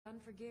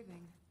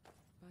Unforgiving,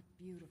 but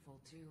beautiful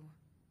too.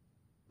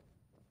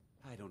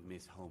 I don't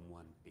miss home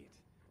one bit.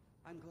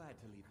 I'm glad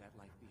to leave that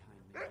life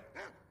behind me.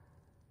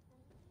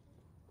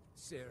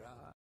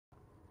 Sarah.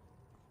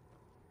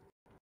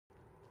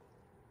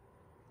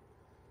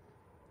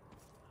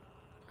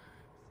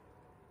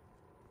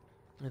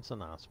 It's a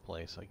nice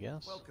place, I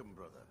guess. Welcome,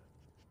 brother.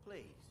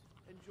 Please,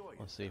 enjoy yourself.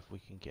 Let's see if we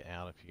can get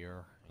out of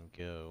here and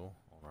go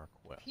on our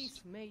quest.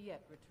 Peace may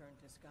yet return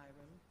to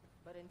Skyrim,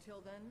 but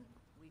until then,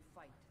 we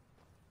fight.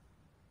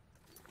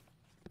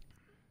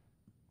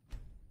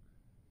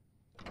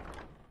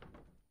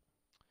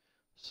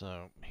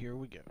 So, here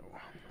we go.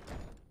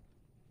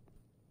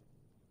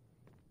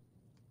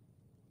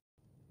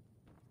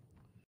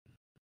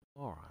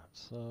 Alright,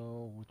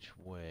 so which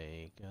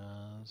way,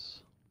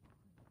 guys?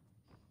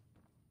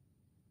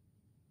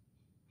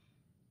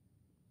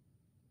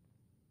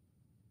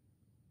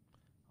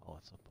 Oh,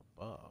 it's up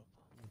above.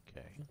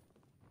 Okay.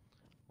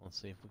 Let's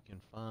see if we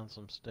can find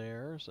some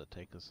stairs that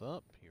take us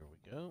up. Here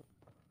we go.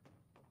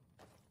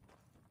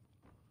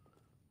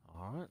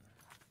 Alright.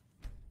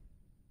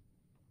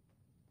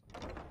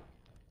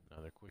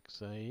 Another quick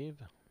save.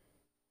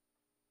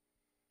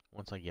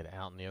 Once I get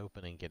out in the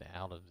open and get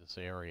out of this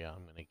area,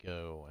 I'm going to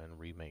go and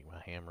remake my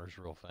hammers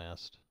real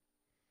fast.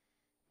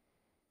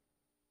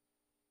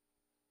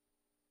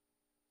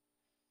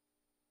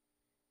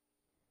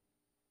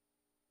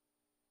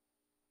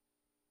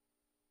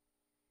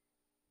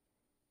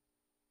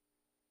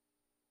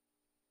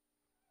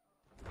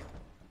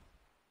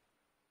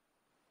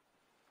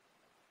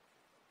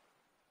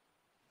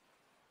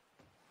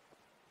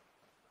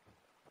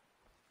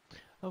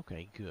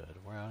 Okay, good.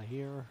 We're out of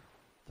here.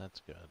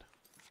 That's good.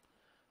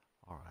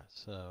 Alright,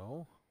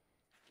 so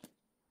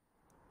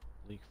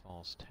Bleak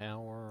Falls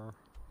Tower.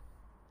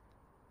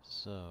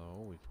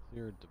 So we've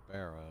cleared the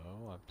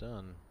barrow.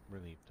 I've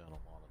really done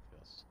a lot of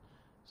this.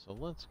 So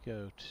let's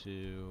go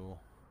to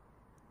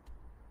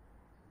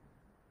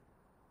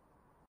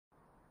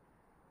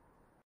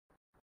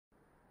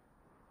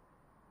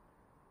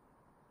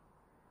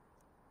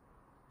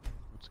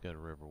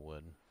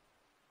Riverwood.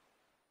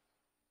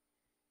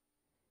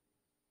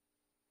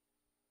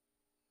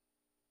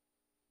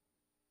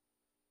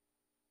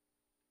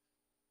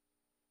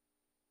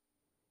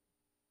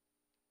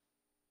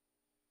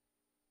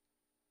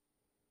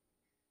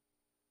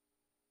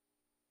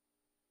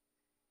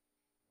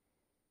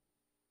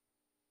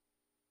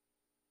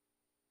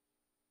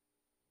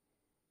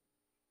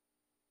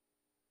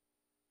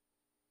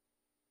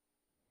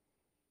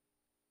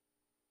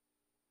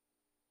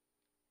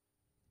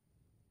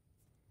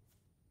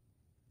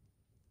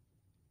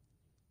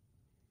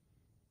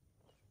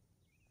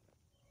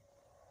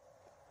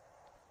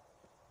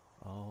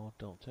 Oh,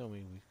 don't tell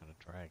me we've got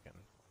a dragon.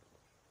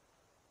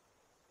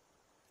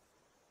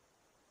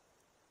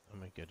 I'm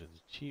going to go to the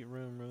cheat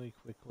room really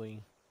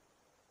quickly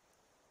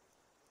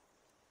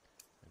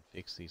and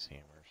fix these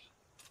hammers.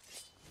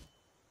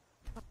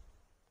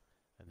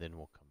 And then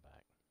we'll come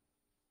back.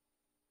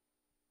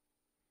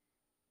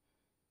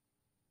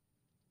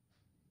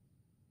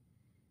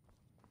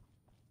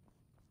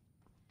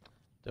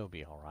 They'll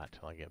be alright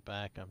till I get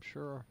back, I'm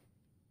sure.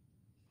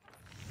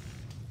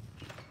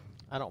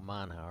 I don't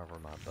mind, however,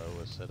 my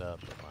bow is set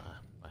up, but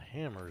my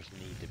hammers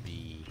need to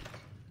be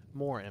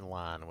more in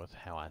line with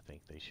how I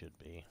think they should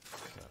be.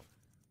 So.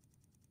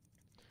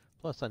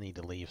 Plus, I need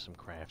to leave some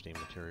crafting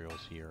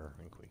materials here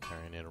and quit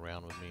carrying it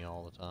around with me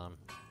all the time.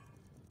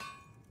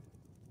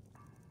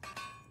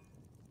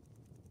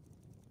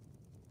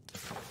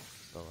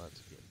 So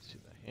let's get to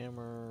the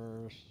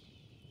hammers.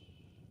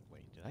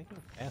 Wait, did I go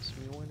past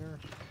Mjolnir?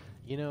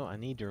 You know, I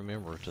need to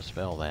remember to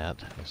spell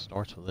that. It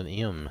starts with an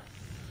M.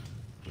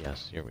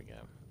 Yes, here we go.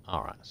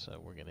 Alright, so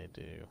we're going to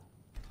do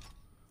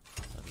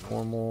a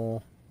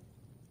normal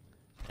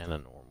and a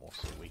normal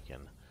so we can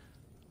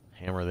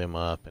hammer them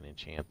up and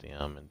enchant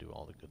them and do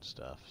all the good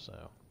stuff.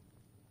 So,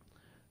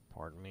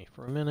 pardon me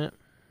for a minute.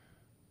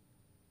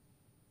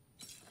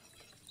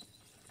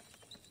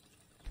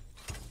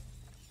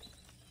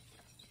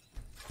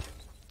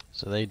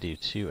 So they do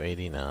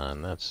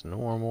 289. That's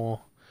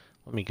normal.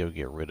 Let me go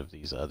get rid of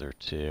these other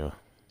two.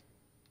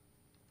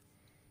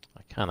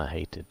 I kind of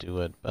hate to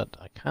do it, but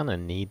I kind of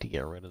need to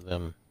get rid of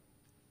them.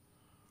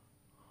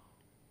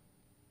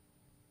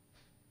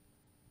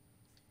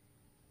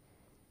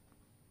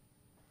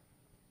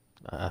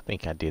 I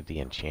think I did the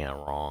enchant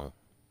wrong,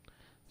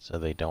 so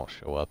they don't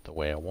show up the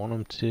way I want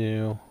them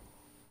to.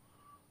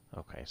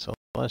 Okay, so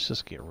let's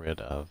just get rid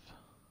of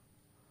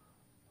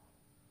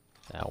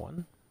that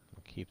one.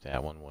 We'll keep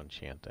that one, we'll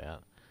enchant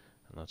that.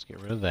 And let's get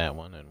rid of that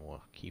one, and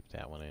we'll keep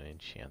that one and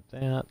enchant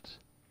that.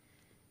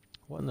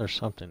 Wasn't there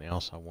something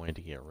else I wanted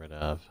to get rid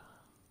of?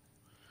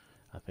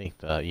 I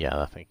think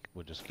I think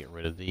we'll just get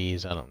rid of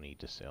these. I don't need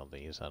to sell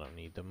these. I don't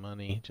need the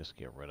money. Just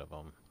get rid of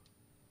them.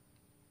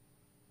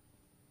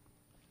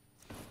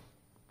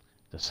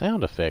 The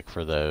sound effect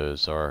for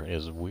those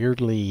is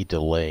weirdly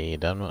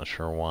delayed. I'm not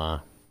sure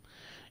why.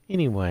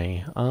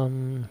 Anyway,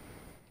 so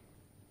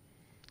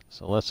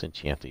let's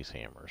enchant these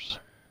hammers.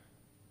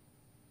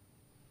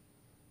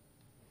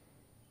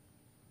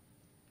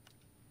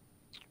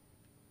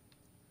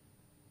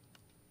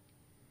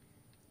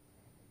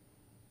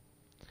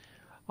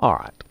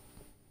 Alright.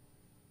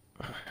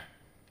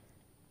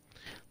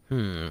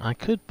 I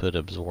could put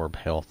absorb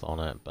health on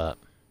it, but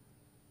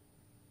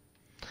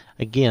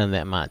again,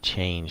 that might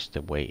change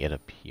the way it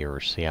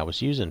appears. See, I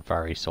was using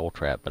Fiery Soul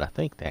Trap, but I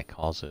think that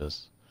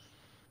causes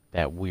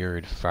that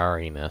weird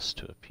fieriness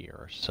to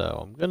appear. So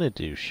I'm going to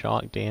do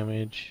shock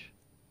damage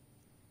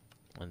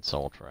and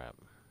Soul Trap.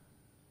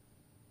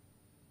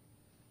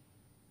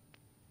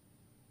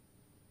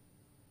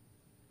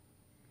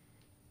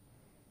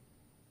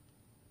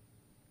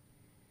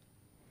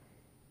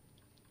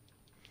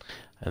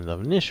 And the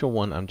initial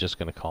one I'm just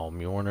going to call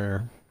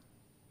Mjolnir,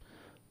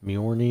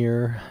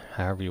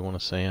 however you want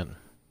to say it.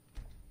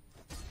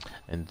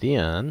 And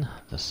then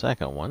the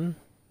second one,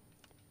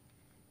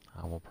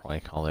 I will probably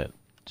call it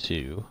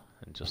 2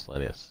 and just let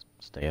it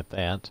stay at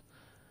that.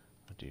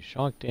 I'll do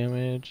shock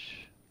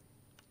damage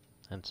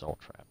and Soul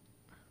Trap.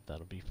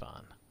 That'll be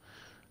fine.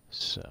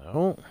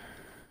 So,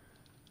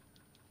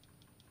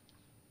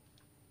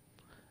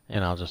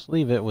 and I'll just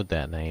leave it with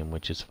that name,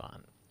 which is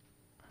fine.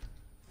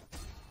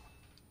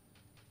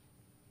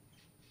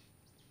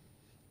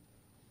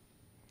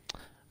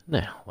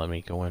 Now, let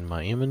me go in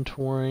my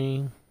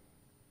inventory.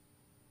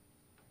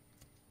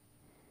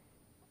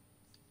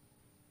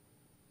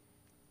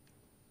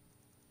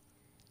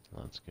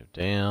 Let's go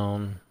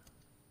down.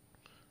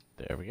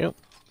 There we go.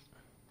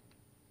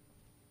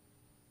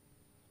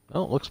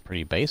 Oh, it looks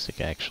pretty basic,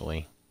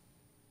 actually.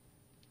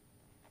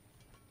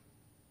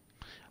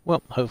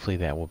 Well, hopefully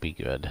that will be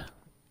good.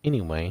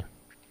 Anyway,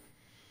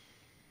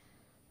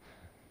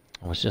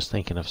 I was just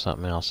thinking of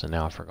something else, and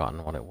now I've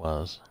forgotten what it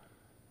was.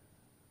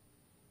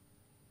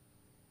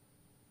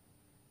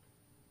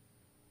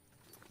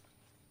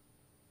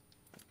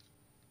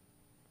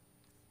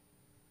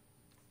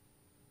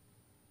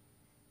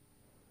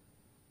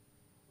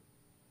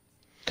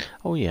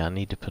 Oh yeah, I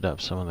need to put up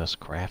some of this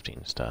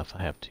crafting stuff.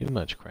 I have too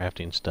much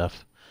crafting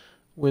stuff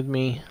with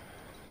me.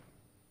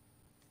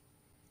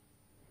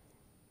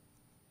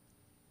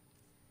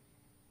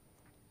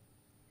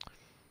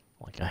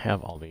 Like I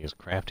have all these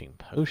crafting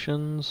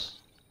potions.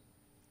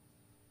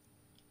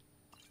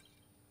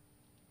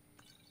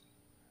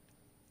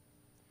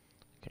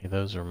 Okay,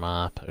 those are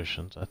my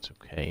potions. That's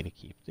okay to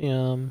keep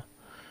them.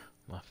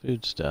 My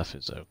food stuff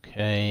is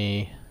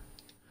okay.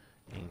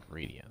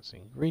 Ingredients,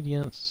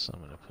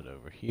 I'm going to put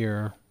over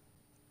here.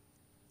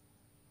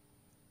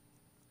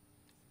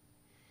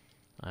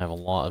 I have a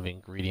lot of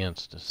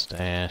ingredients to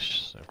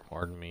stash, so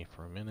pardon me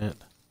for a minute.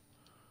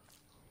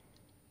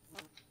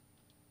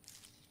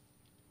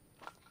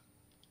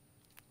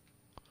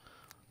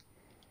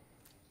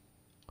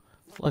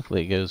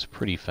 Luckily it goes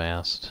pretty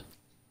fast.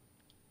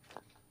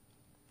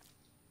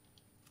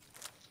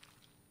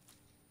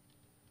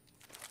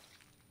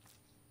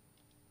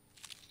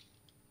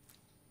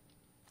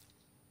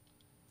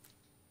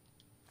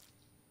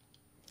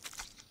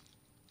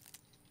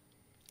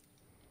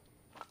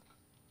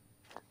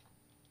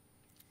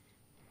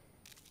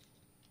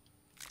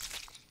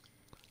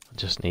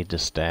 Just need to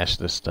stash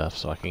this stuff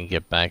so I can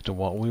get back to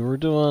what we were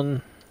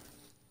doing.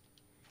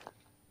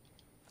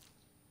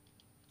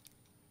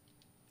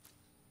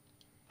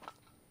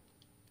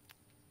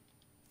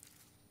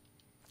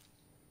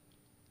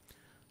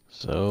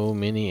 So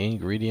many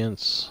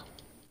ingredients.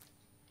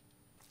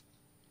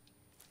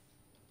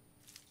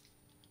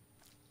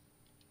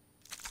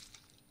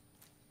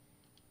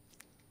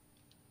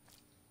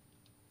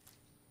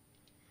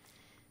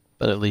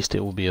 But at least it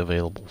will be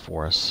available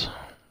for us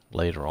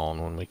later on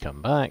when we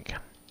come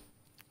back.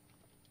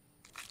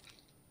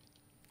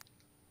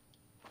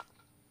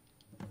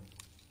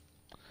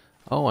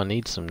 Oh, I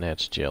need some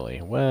Net's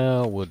jelly.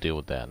 Well, we'll deal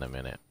with that in a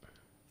minute.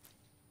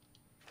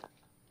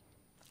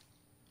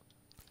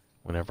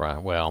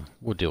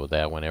 We'll deal with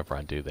that whenever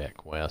I do that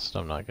quest.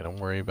 I'm not going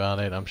to worry about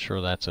it. I'm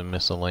sure that's a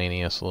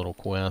miscellaneous little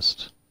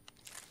quest.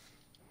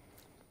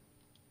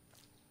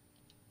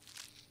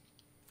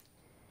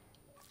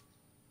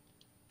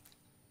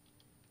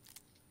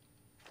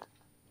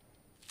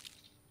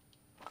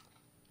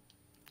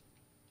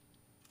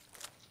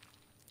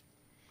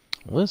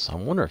 Listen, I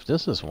wonder if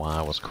this is why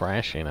I was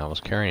crashing. I was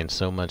carrying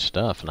so much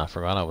stuff and I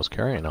forgot I was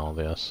carrying all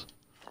this.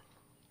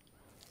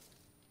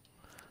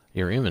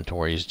 Your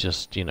inventory is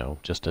just, you know,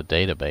 just a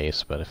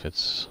database, but if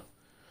it's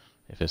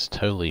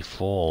totally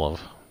full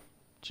of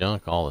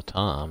junk all the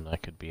time,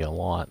 that could be a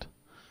lot.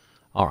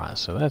 Alright,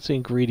 so that's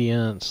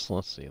ingredients.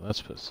 Let's see,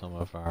 let's put some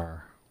of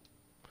our...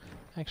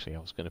 Actually, I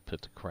was going to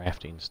put the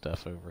crafting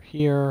stuff over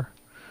here.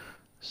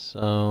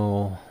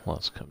 So,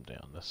 let's come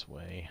down this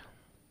way.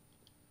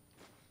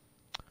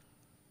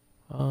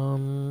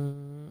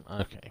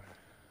 Okay.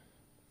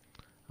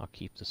 I'll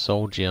keep the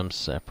soul gems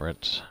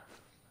separate.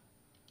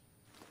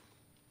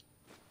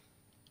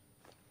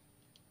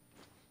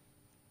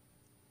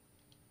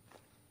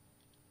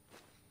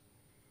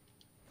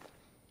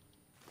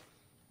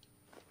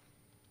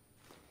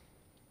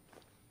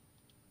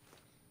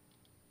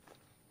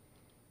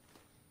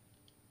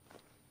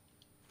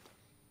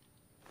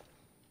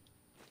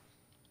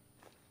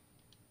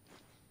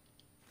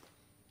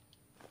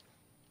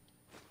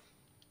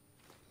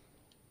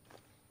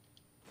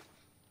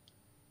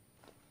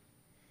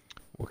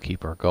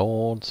 keep our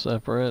gold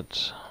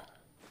separate.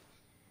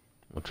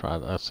 We'll try,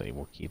 let's see,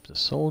 we'll keep the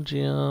soul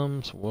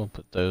gems. We'll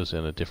put those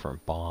in a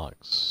different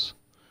box.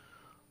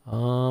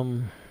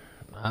 We'll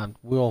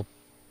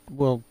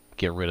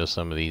get rid of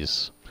some of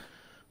these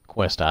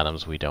quest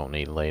items we don't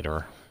need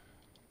later.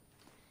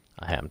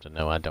 I happen to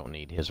know I don't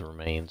need his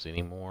remains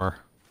anymore.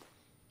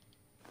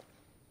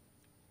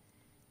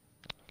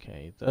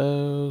 Okay,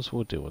 those,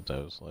 we'll deal with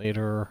those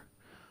later.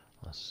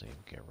 Let's see,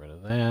 get rid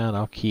of that.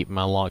 I'll keep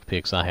my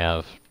lockpicks. I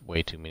have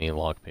way too many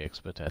lockpicks,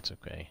 but that's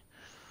okay.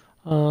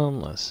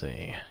 Let's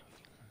see.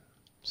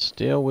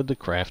 Still with the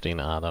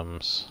crafting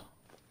items.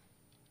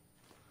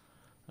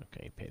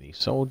 Okay, petty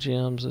soul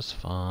gems is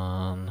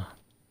fine.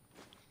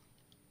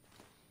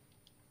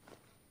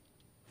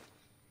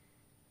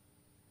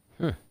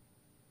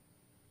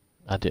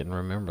 I didn't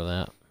remember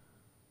that.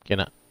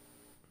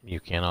 You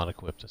cannot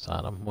equip this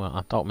item. Well,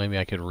 I thought maybe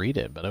I could read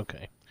it, but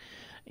okay.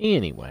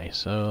 Anyway,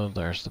 so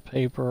there's the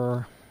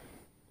paper.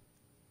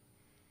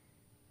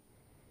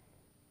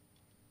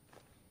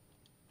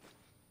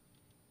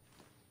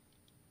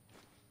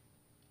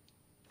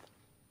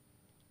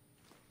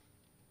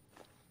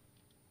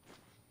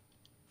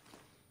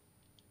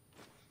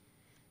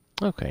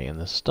 Okay, and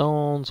the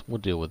stones, we'll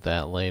deal with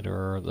that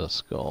later. The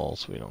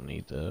skulls, we don't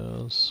need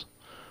those.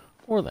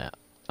 Or that.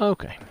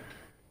 Okay.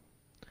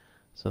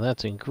 So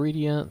that's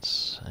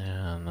ingredients,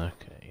 and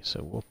okay,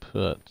 so we'll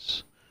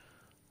put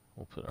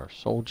our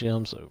soul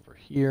gems over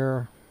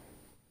here.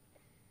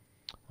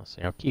 Let's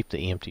see, I'll keep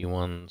the empty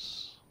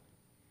ones.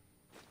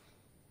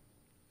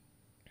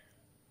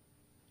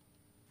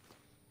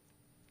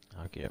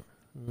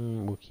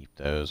 We'll keep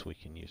those. We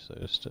can use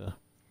those to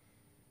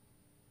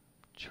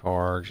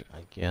charge,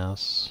 I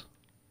guess.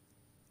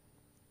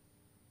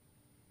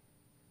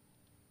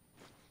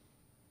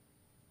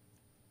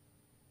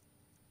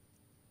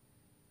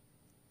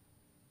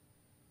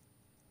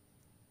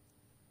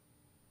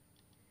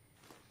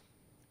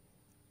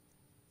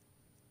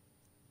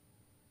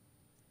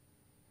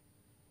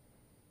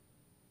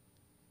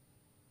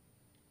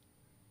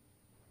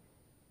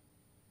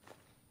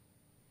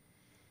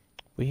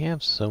 We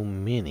have so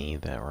many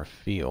that are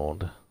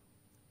filled,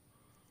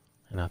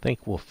 and I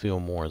think we'll fill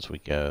more as we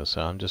go.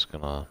 So I'm just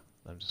gonna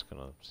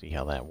see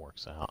how that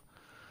works out.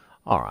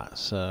 All right,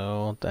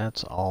 so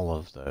that's all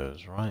of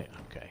those, right?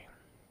 Okay.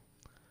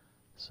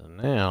 So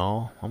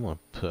now I'm gonna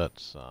put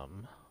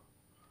some.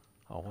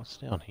 Oh, what's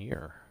down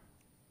here?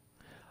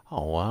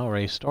 Oh, well, I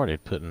already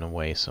started putting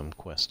away some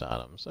quest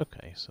items.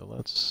 Okay, so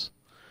let's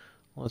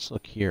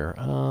look here.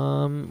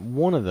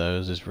 One of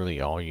those is really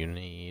all you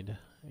need.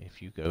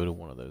 If you go to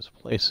one of those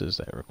places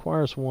that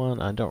requires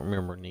one, I don't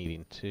remember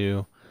needing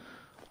two.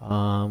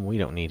 We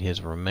don't need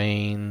his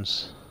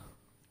remains.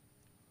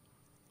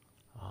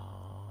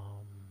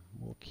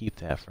 We'll keep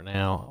that for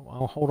now.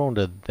 I'll hold on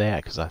to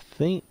that because I'm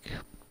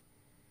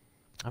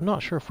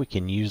not sure if we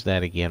can use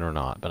that again or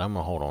not, but I'm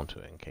going to hold on to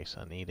it in case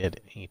I need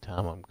it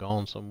anytime I'm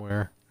gone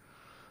somewhere.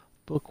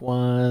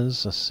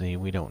 Book-wise, let's see,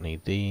 we don't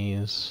need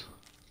these.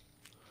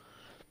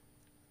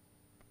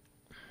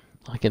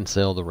 I can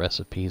sell the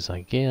recipes,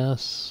 I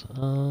guess.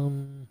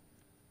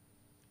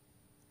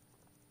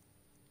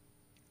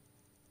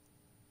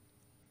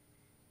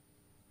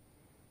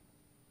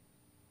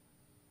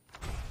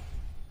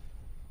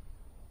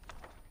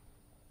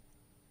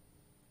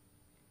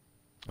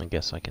 I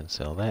guess I can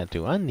sell that.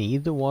 Do I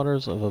need the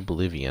Waters of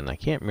Oblivion? I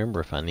can't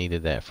remember if I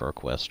needed that for a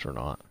quest or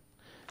not.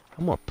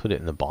 I'm going to put it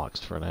in the box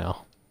for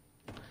now.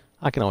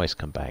 I can always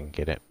come back and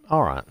get it.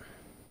 Alright.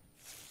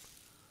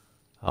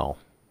 Oh.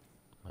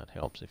 That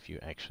helps if you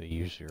actually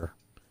use your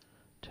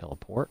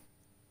teleport.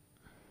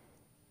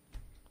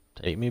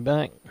 Take me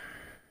back.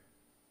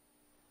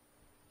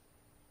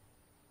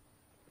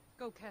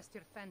 Go cast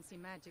your fancy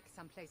magic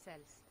someplace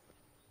else.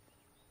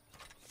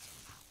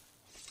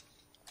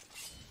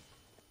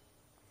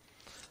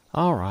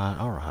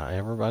 Alright,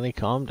 everybody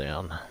calm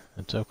down.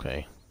 It's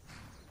okay.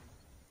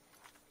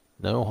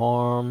 No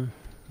harm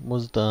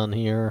was done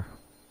here.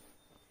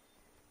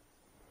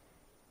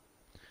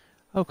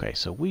 Okay,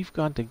 so we've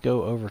got to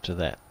go over to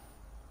that.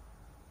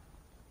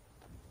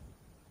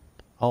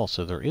 Oh,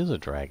 so there is a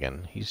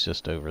dragon. He's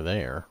just over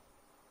there.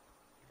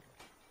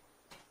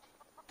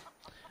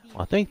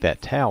 Well, I think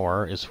that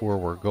tower is where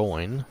we're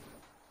going.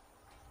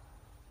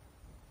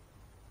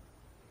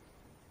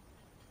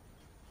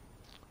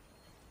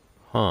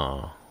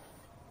 Huh.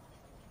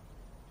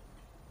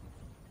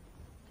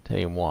 Tell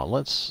you what,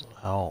 let's...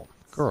 Oh,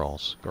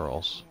 girls.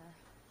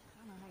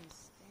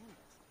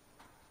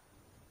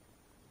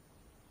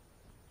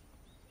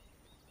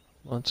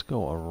 Let's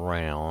go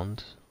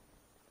around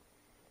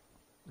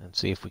and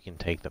see if we can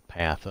take the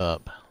path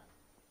up.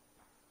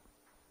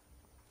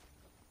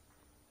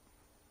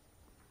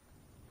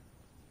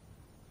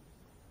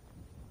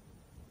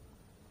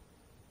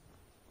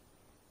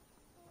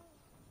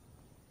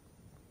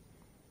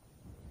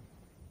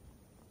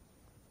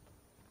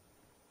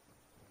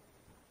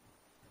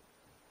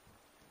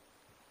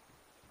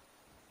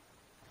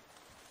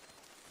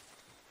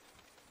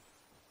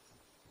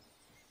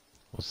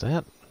 Was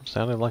that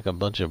Sounded like a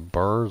bunch of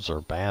birds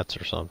or bats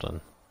or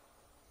something.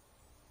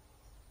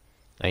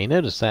 Now you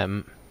notice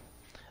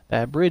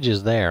that bridge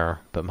is there,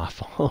 but my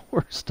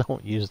followers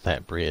don't use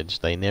that bridge.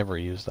 They never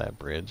use that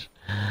bridge.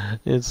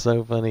 It's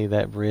so funny,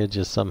 that bridge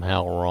is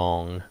somehow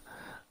wrong.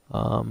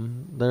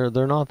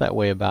 They're not that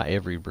way about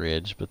every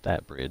bridge, but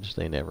that bridge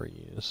they never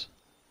use.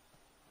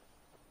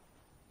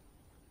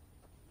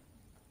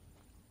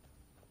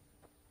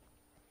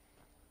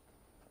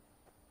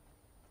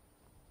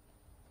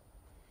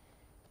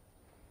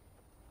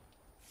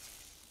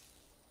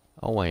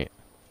 Oh wait.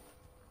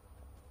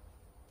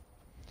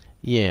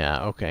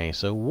 Yeah, okay,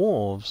 so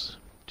wolves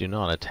do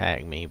not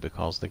attack me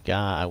because the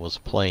guy I was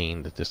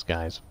playing that this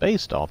guy's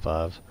based off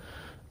of,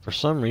 for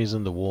some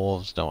reason the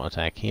wolves don't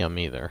attack him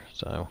either,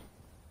 so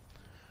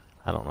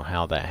I don't know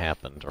how that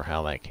happened or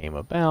how that came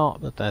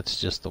about, but that's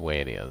just the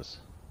way it is.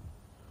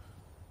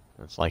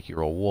 It's like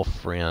you're a wolf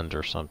friend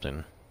or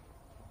something.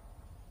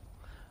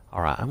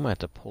 Alright, I'm going to have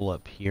to pull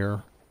up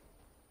here.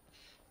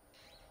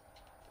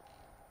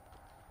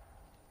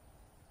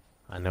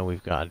 I know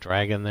we've got a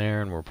dragon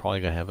there, and we're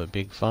probably going to have a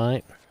big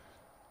fight.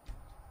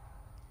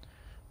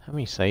 How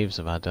many saves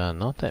have I done?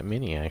 Not that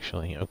many,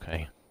 actually.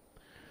 Okay.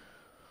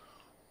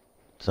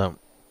 So,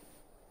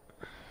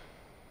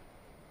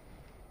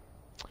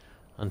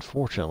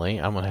 unfortunately,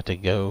 I'm going to have to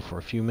go for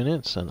a few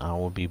minutes, and I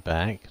will be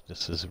back.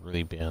 This has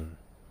really been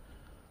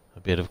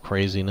a bit of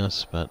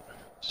craziness, but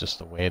it's just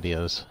the way it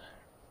is.